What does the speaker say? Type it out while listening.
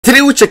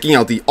Today we're checking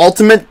out the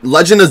Ultimate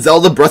Legend of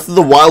Zelda Breath of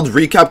the Wild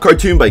recap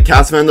cartoon by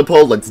Cass Van der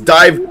Poel. Let's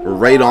dive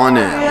right on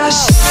in.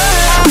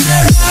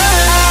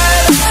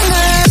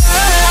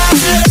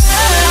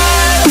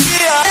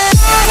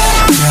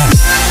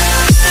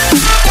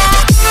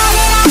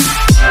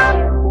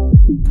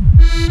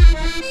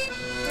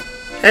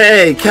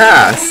 Hey,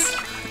 Cass!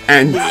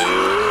 And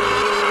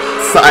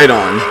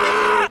Sidon.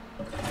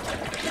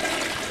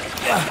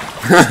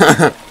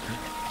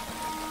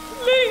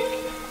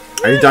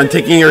 Are you done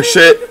taking your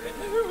shit?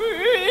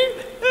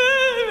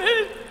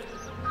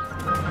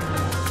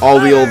 Oh,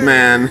 the old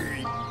man.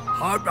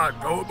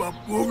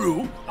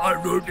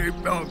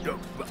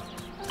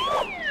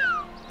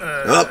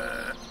 Oh.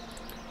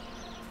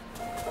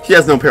 He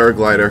has no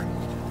paraglider.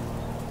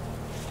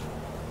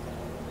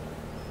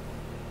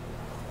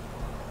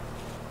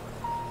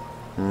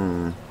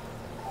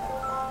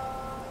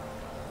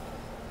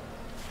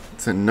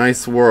 It's a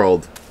nice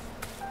world.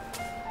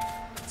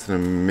 It's an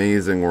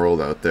amazing world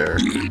out there.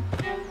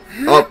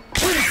 Oh!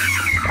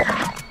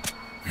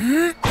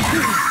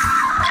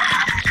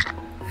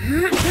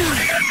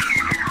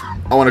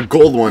 I want a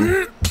gold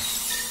one.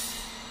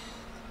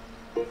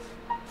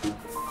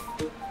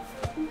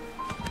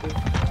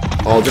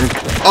 Oh,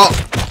 oh!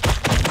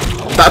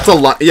 That's a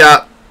line.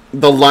 Yeah,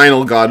 the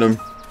Lionel got him.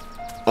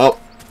 Oh,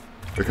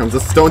 here comes the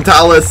stone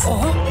talus.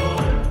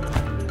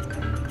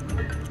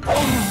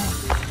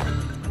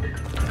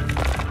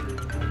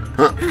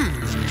 Huh.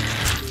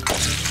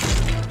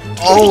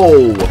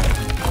 Oh!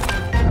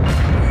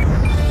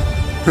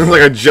 It's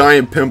like a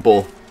giant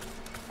pimple.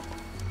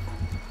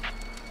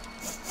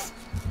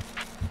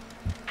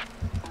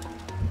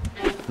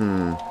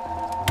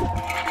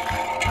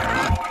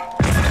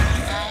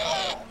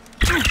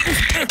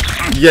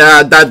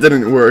 Yeah, that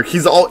didn't work.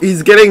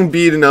 He's getting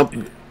beaten up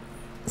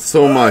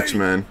so much,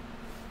 man.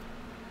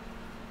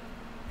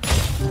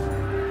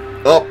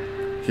 Oh,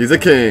 he's a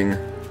king.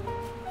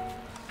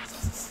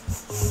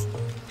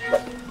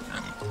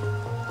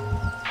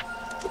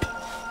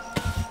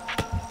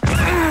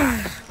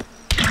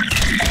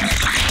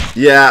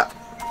 Yeah.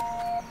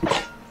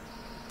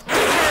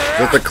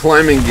 With the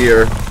climbing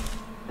gear.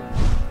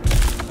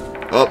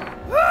 Oh.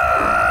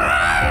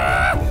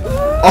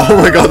 Oh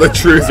my god, the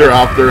trees are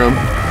after him.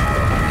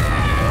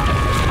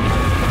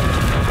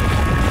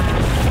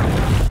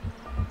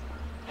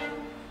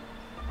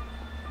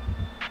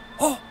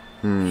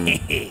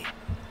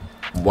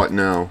 What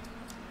now?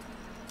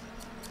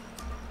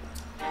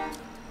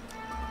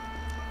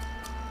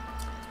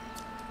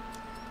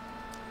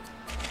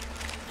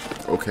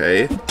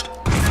 Okay.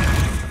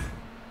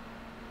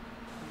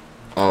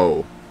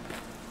 Oh.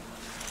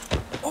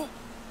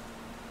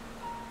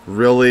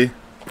 Really?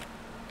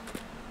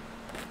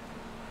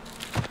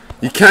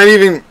 You can't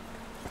even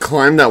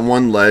climb that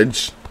one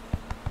ledge.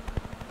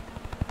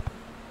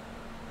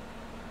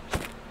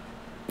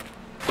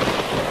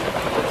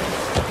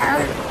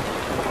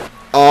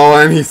 Oh,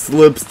 and he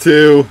slips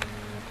too.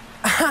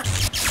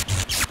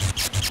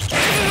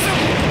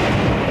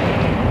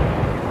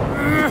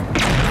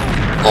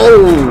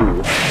 Oh!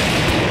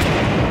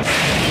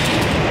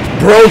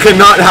 Bro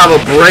cannot have a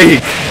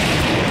break.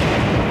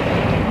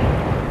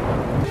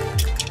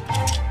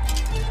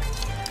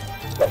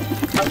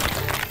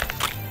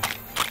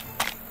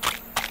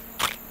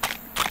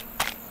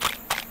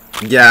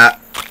 Yeah,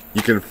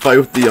 you can fight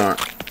with the arm.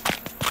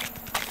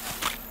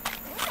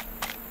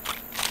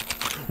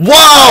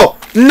 Whoa!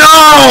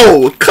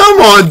 No!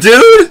 Come on,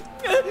 dude!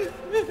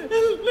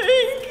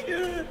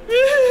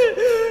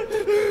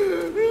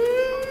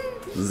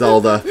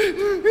 Zelda.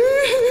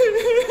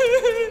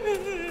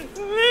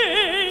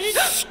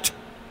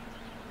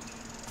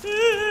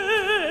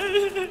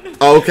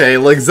 Okay,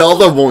 like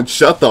Zelda won't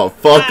shut the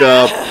fuck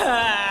up.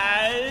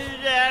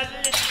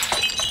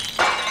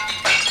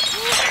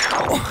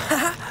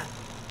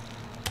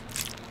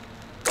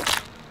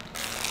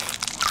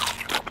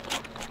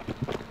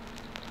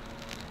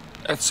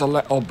 It's a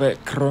little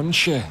bit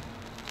crunchy.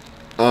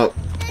 Oh.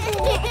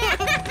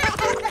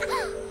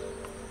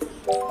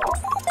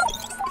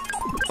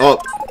 Oh.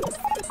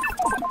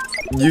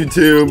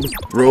 YouTube,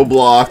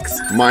 Roblox,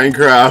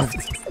 Minecraft.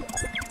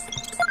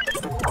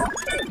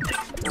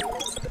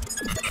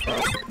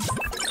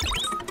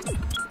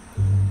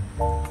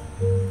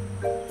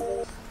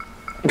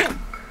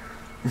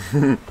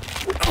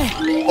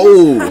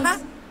 Oh.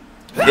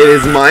 It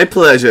is my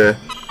pleasure.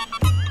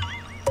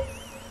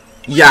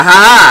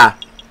 Yaha!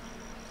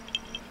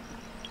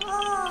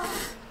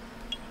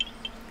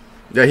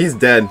 Yeah, he's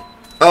dead.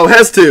 Oh,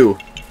 has to.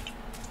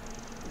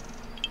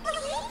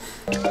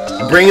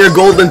 Bring your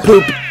golden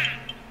poop.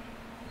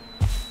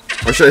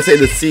 Or should I say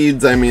the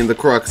seeds? I mean the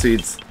croc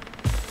seeds.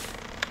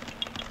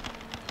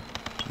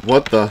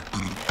 What the?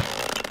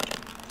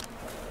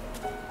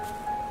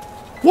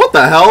 What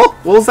the hell?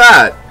 What was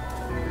that?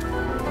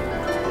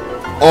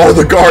 Oh,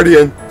 the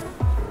Guardian.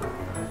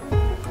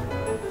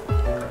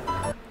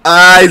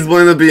 Ah, he's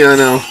playing the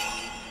piano.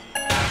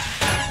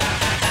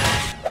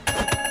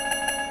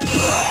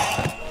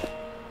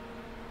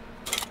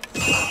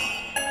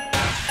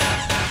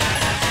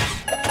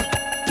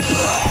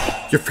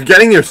 You're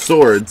forgetting your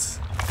swords.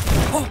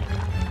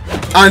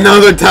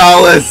 Another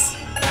Talus!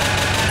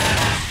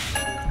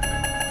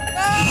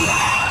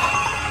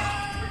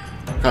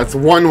 That's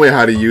one way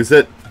how to use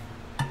it.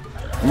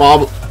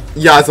 Mob...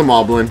 Yeah, it's a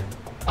Moblin.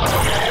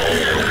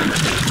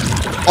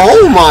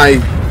 Oh my!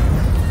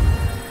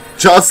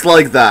 Just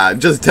like that.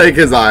 Just take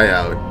his eye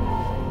out.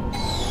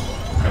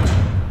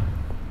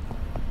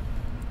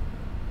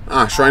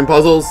 Ah, shrine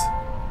puzzles.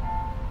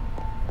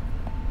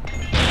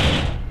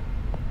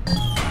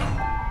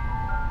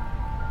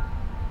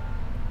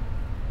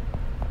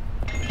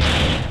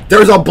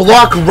 There's a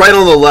block right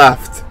on the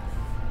left.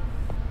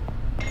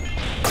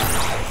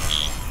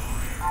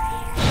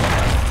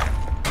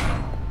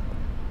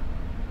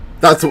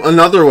 That's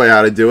another way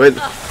how to do it.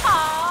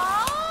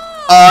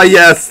 Ah,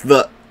 yes,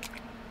 the...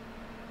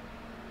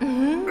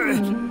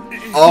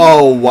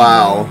 Oh,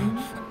 wow.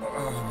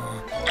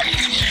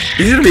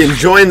 You're gonna be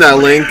enjoying that,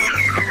 Link.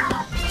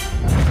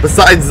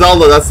 Besides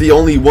Zelda, that's the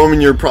only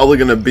woman you're probably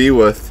gonna be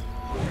with.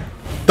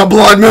 The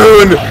Blood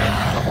Moon!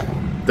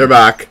 They're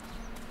back.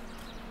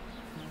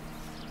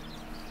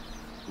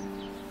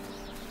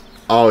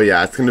 Oh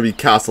yeah, it's gonna be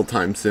castle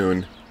time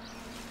soon.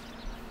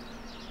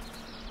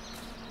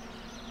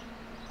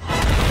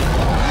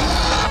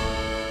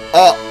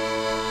 Oh!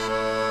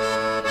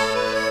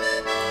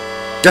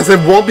 Guess it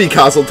won't be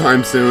castle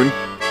time soon.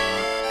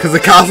 Cause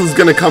the castle's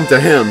gonna come to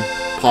him.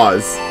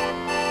 Pause.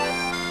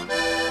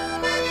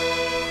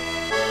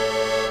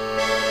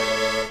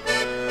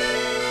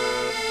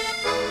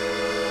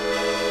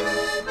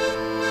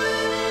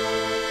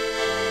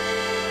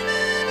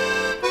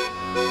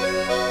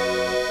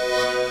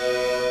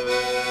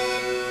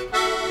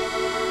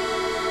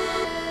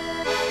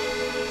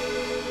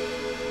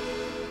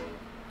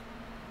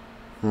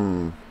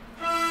 Hmm.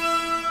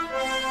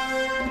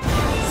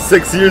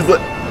 6 years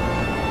later.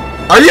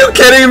 Are you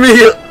kidding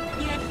me?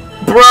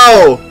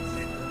 Bro!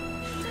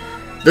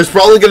 There's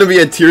probably gonna be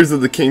a Tears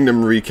of the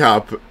Kingdom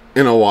recap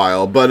in a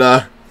while,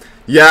 but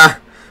yeah.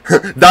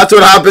 That's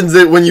what happens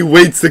when you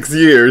wait 6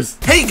 years.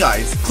 Hey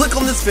guys, click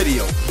on this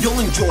video. You'll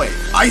enjoy it,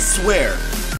 I swear.